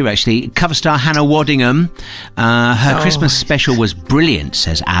last year, actually. Cover star Hannah Waddingham. Her Christmas special was brilliant,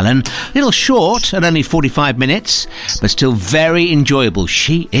 says Alan. A little short at only 45 minutes, but still very enjoyable.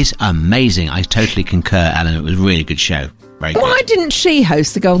 She is amazing. I totally concur, Alan. It was a really good show. Very good. Why didn't she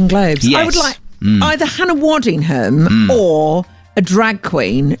host the Golden Globes? Yes. I would like either Hannah Waddingham or a drag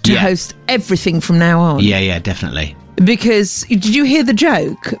queen to host everything from now on. Yeah, definitely. Because did you hear the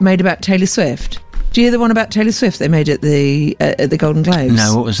joke made about Taylor Swift? Do you hear the one about Taylor Swift they made at the Golden Globes?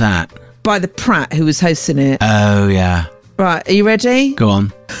 No, what was that? By the Pratt who was hosting it. Oh, yeah. Right, are you ready? Go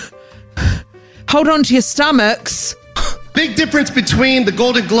on. Hold on to your stomachs. Big difference between the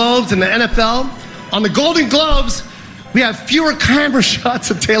Golden Globes and the NFL. On the Golden Globes, we have fewer camera shots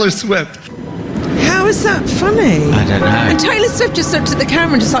of Taylor Swift. How is that funny? I don't know. And Taylor Swift just looked at the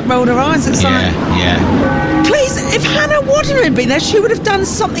camera and just like rolled her eyes. It's like, please, if Hannah Waddingham had been there, she would have done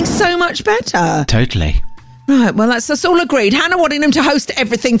something so much better. Totally. Right, well, that's all agreed. Hannah Waddingham to host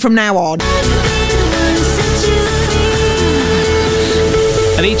everything from now on.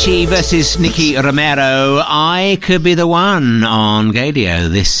 Avicii versus Nicky Romero. I Could Be the One on Gadio.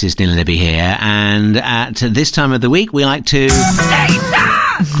 This is Neil and Debbie here, and at this time of the week, we like to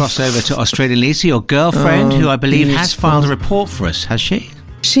cross over to Australian Lisa, your girlfriend, who I believe has filed a report for us. Has she?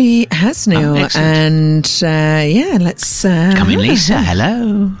 She has, Neil, and let's come in, Lisa.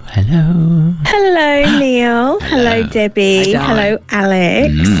 Hello. Hello, Neil. Hello, Debbie. Hello,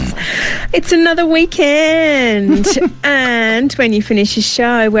 Alex. It's another weekend, and when you finish your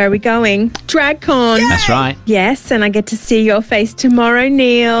show, where are we going? DragCon. That's right. Yes, and I get to see your face tomorrow,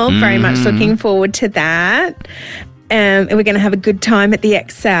 Neil. Very much looking forward to that. And we're going to have a good time at the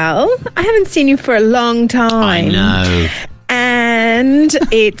XL. I haven't seen you for a long time. I know. And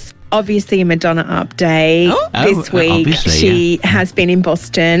it's obviously a Madonna update this week. She has been in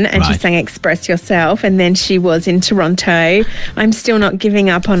Boston and she sang Express Yourself, and then she was in Toronto. I'm still not giving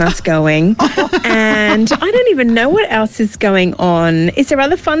up on us going. And I don't even know what else is going on. Is there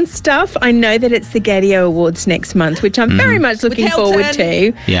other fun stuff? I know that it's the Gadio Awards next month, which I'm very much looking forward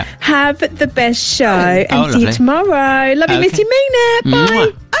to. Yeah. Have the best show and see you tomorrow. Love you, miss you, mean it.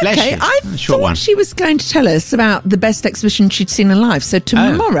 Bye. Okay, I thought she was going to tell us about the best exhibition she'd seen in life. So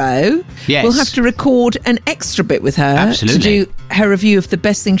tomorrow, we'll have to record an extra bit with her to do her review of the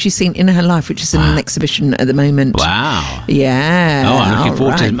best thing she's seen in her life, which is in an exhibition at the moment. Wow. Yeah. Oh, I'm looking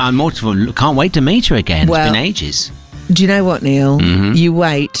forward to it. Can't wait to meet her again. It's been ages. Do you know what, Neil? You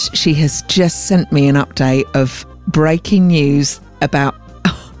wait. She has just sent me an update of breaking news about...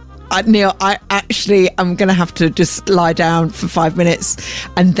 Neil, I'm going to have to just lie down for 5 minutes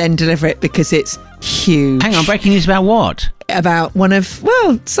and then deliver it because it's huge. Hang on, breaking news about what? About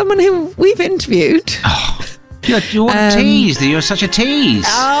someone who we've interviewed. Oh, you're a tease. You're such a tease.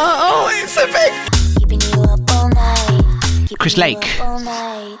 It's a big... Chris Lake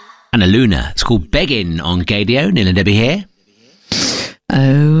and Aluna. It's called Beggin' on Gadio. Neil and Debbie here.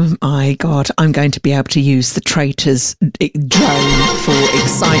 Oh my God, I'm going to be able to use the Traitors drone for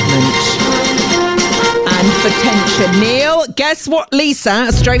excitement and for tension. Neil, guess what Lisa,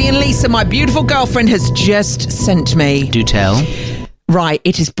 Australian Lisa, my beautiful girlfriend, has just sent me? Do tell. Right,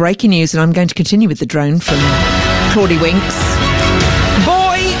 it is breaking news, and I'm going to continue with the drone from Claudie Winks.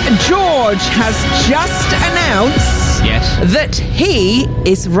 Boy George has just announced that he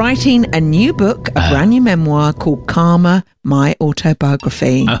is writing a new book, a brand new memoir called Karma, My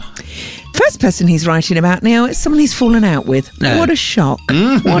Autobiography. First person he's writing about now is someone he's fallen out with. What a shock.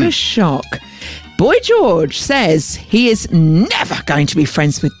 What a shock. Boy George says he is never going to be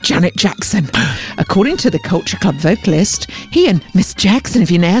friends with Janet Jackson. According to the Culture Club vocalist, he and Miss Jackson,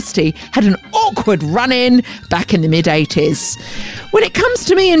 if you're nasty, had an awkward run-in back in the mid-80s. When it comes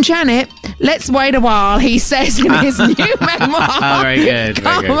to me and Janet, let's wait a while, he says in his new memoir. Very good.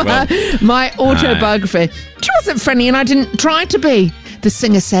 Very good. Well, my autobiography. She wasn't friendly and I didn't try to be, the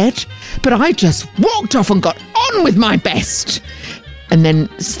singer said. But I just walked off and got on with my best. And then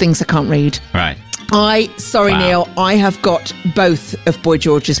things I can't read. Right. Neil, I have got both of Boy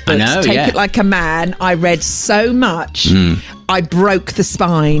George's books. Take It Like a Man. I read so much. I broke the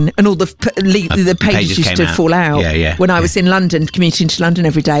spine and all the pages used to fall out when I was in London, commuting to London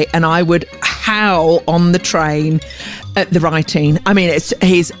every day, and I would howl on the train at the writing. I mean,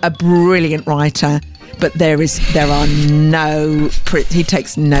 he's a brilliant writer. But he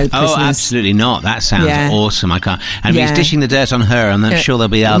takes no prisoners. Oh, absolutely not. That sounds awesome. I can't. And he's dishing the dirt on her, and I'm sure there'll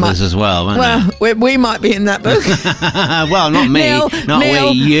be others as well, won't there? We might be in that book. Well, not me.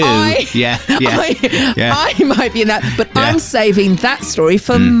 Neil, you. I might be in that, but I'm saving that story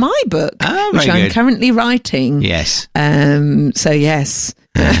for my book, which I'm currently writing. Yes. So, yes.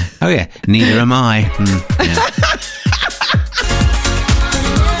 Oh, yeah. Neither am I.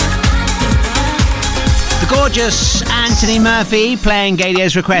 Gorgeous Anthony Murphy playing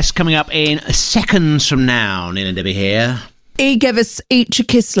Gadio's Request coming up in seconds from now. Neil and Debbie here. He gave us each a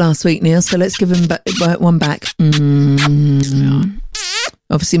kiss last week, Neil, so let's give him one back.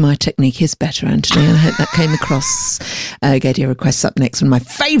 Obviously, my technique is better, Anthony, and I hope that came across. Gadio Requests up next, one of my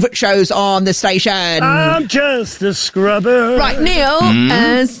favourite shows on the station. I'm just a scrubber. Right, Neil,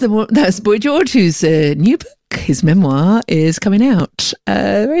 that's Boy George, whose new book, his memoir, is coming out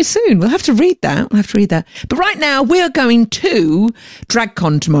very soon. We'll have to read that. But right now, we are going to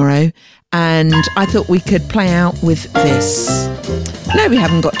DragCon tomorrow, and I thought we could play out with this. No, we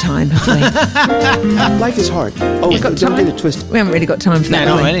haven't got time, have we? Life is hard. Oh, don't get it twisted. We haven't really got time for that.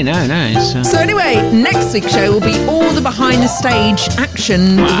 No, not really. No. So anyway, next week's show will be all the behind-the-stage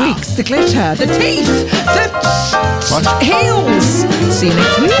action, the wigs, the glitter, the teeth, the heels. See you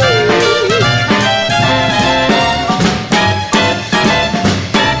next week.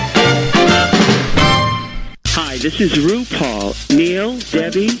 Hi, this is RuPaul. Neil,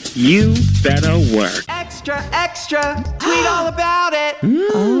 Debbie, you better work. Extra, extra, tweet all about it.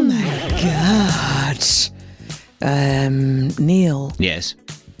 Oh my God. Neil. Yes.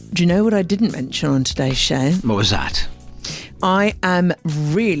 Do you know what I didn't mention on today's show? What was that? I am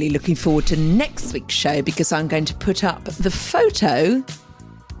really looking forward to next week's show because I'm going to put up the photo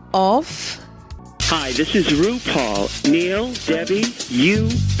of... Hi, this is RuPaul. Neil, Debbie, you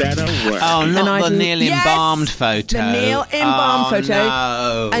better work. Oh, not the Neil embalmed photo. The Neil embalmed photo.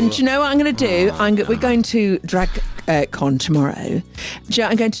 No. And do you know what I'm going to do? We're going to DragCon tomorrow. Do you know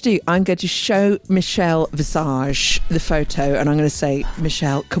what I'm going to do? I'm going to show Michelle Visage the photo, and I'm going to say,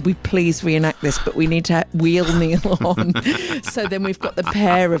 Michelle, could we please reenact this? But we need to wheel Neil on. So then we've got the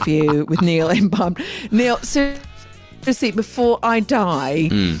pair of you with Neil embalmed. Neil, seriously, before I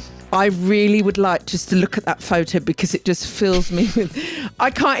die... I really would like just to look at that photo because it just fills me with... I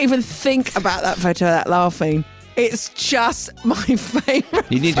can't even think about that photo without laughing. It's just my favourite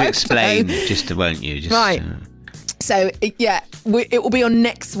You need photo. to explain, won't you? Right. So, it will be on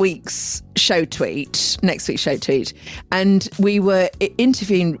next week's show tweet. And we were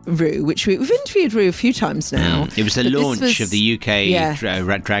interviewing Rue, which we've interviewed Rue a few times now. It was the launch of the UK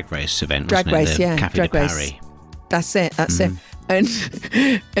drag race event, wasn't it? Café de Paris. That's it. And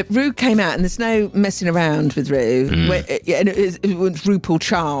Rue came out, and there's no messing around with Rue. And it was RuPaul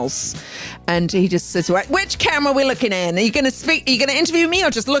Charles, and he just says, "Right, which camera are we looking in? Are you going to speak? Are you going to interview me, or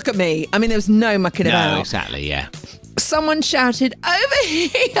just look at me?" I mean, there was no mucking about. No, exactly, yeah. Someone shouted, "Over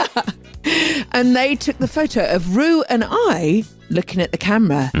here!" And they took the photo of Rue and I looking at the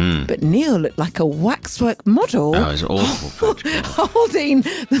camera, but Neil looked like a waxwork model. Oh, it was awful. Holding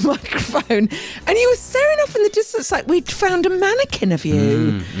the microphone, and he was staring off in the distance like we'd found a mannequin of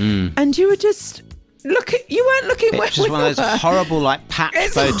you, and you were just you weren't looking where we were. It's just one of those horrible, patch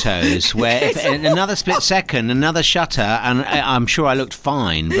photos where if in another split second, another shutter, and I'm sure I looked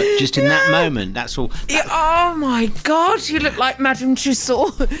fine, but just in that moment, that's all. Oh my God, you look like Madame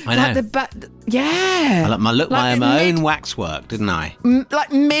Tussauds. I know. Yeah. I looked my own waxwork, didn't I?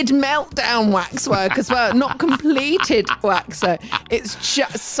 Like mid-meltdown waxwork as well, not completed waxwork. It's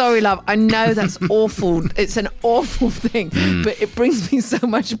just, sorry, love, I know that's awful. It's an awful thing, but it brings me so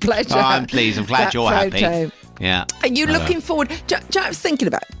much pleasure. Oh, I'm pleased. I'm glad you're happy. Yeah. Are you looking forward? I was thinking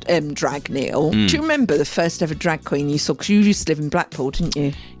about drag, Neil. Do you remember the first ever drag queen you saw? Because you used to live in Blackpool, didn't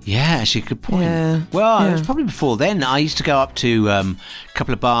you? Yeah, actually, good point. Yeah. Well, it was probably before then. I used to go up to a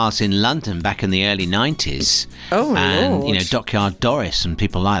couple of bars in London back in the early 90s. Oh, and, Lord. Dockyard Doris and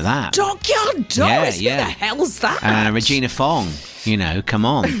people like that. Dockyard Doris? Yeah. Who the hell's that? Regina Fong. Come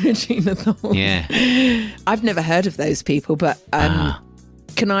on. Regina Fong. Yeah. I've never heard of those people, but...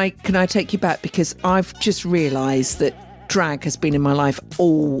 Can I take you back, because I've just realised that drag has been in my life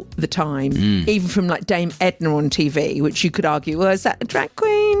all the time, even from like Dame Edna on TV, which you could argue, well, is that a drag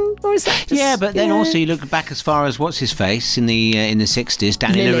queen or is that just, but then also you look back as far as what's his face in the 60s,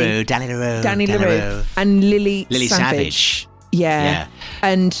 Danny LaRue, and Lily Savage. Yeah.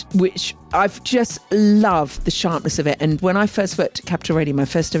 And which I've just loved the sharpness of it. And when I first worked at Capital Radio, my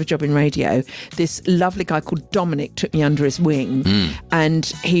first ever job in radio, this lovely guy called Dominic took me under his wing. And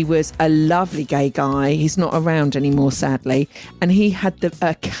he was a lovely gay guy. He's not around anymore, sadly. And he had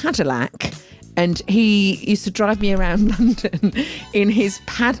a Cadillac. And he used to drive me around London in his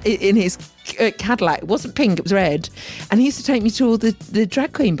Cadillac. It wasn't pink, it was red. And he used to take me to all the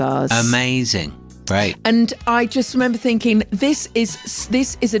drag queen bars. Amazing. Right. And I just remember thinking, this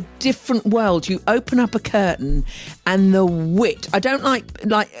is a different world. You open up a curtain and the wit. I don't like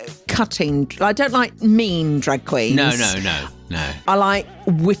cutting. I don't like mean drag queens. No. I like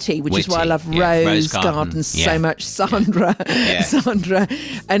witty, which is why I love Rose Garden so much. Sandra,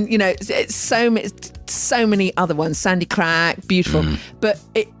 and it's so many other ones. Sandy Crack, beautiful. But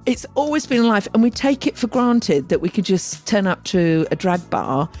it's always been alive, and we take it for granted that we could just turn up to a drag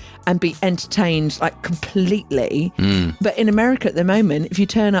bar and be entertained like completely. But in America at the moment, if you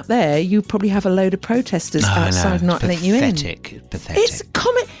turn up there, you probably have a load of protesters outside not letting you in. Pathetic. It's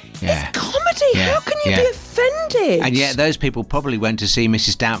comedy. It's comedy. How can you be offended? And yet those people probably went to see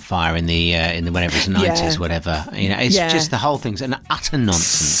Mrs. Doubtfire in the whenever it was the 90s, whatever. It's just the whole thing's an utter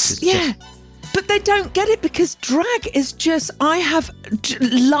nonsense. But they don't get it because drag is just, I have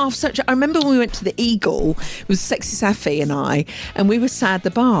laughed I remember when we went to the Eagle, it was Sexy Safi and we were sat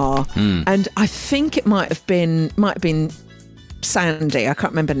the bar, and I think it might have been Sandy, I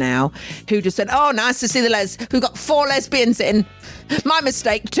can't remember now, who just said, "Oh, nice to see we've got 4 lesbians in. My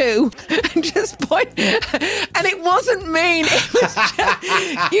mistake too." And just point, and it wasn't mean. It was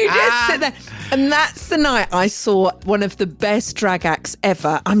just, you just sit there. And that's the night I saw one of the best drag acts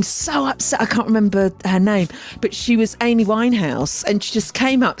ever. I'm so upset I can't remember her name, but she was Amy Winehouse, and she just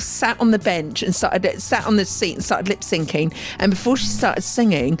came up, sat on the bench and sat on the seat and started lip syncing. And before she started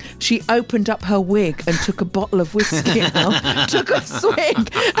singing, she opened up her wig and took a bottle of whiskey out, took a swig,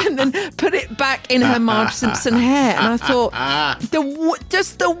 and then put it back in her Marge Simpson hair. And I thought, the wit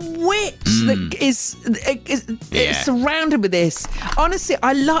that is surrounded with this. Honestly,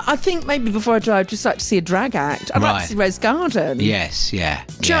 I think maybe before I'd just like to see a drag act. I'd like to see Rose Garden. Yes, yeah.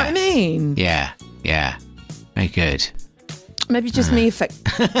 Do you know what I mean? Yeah. Very good. Maybe just me affected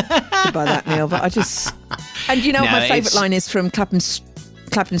by that, Neil, but I just... And you know what my favourite line is from Clapham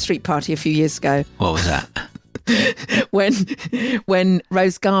Street Party a few years ago? What was that? when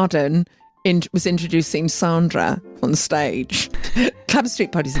Rose Garden was introducing Sandra on stage. Clapham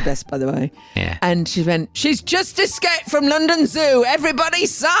Street Party's the best, by the way. Yeah. And she went, "She's just escaped from London Zoo. Everybody,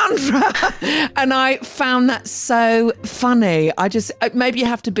 Sandra." And I found that so funny. I just, maybe you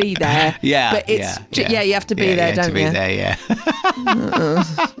have to be there. But it's, you have to be there, don't you? You have to be there,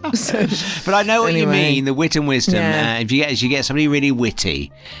 But I know what you mean, the wit and wisdom. If you get somebody really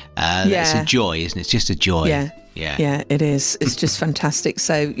witty, that's a joy, isn't it? It's just a joy. Yeah, it is. It's just fantastic.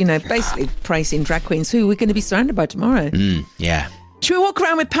 So, basically praising drag queens who we're going to be surrounded by tomorrow. Should we walk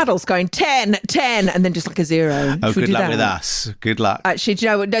around with paddles going 10, 10, and then just like a 0? Oh, good luck with us. Good luck. Actually,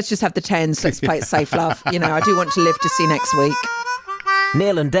 let's just have the 10s. Let's play it safe, love. I do want to live to see next week.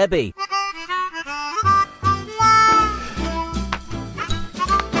 Neil and Debbie.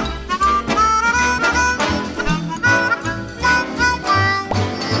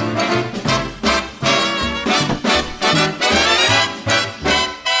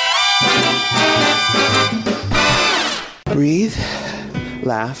 Breathe,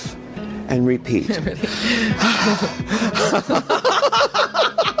 laugh, and repeat.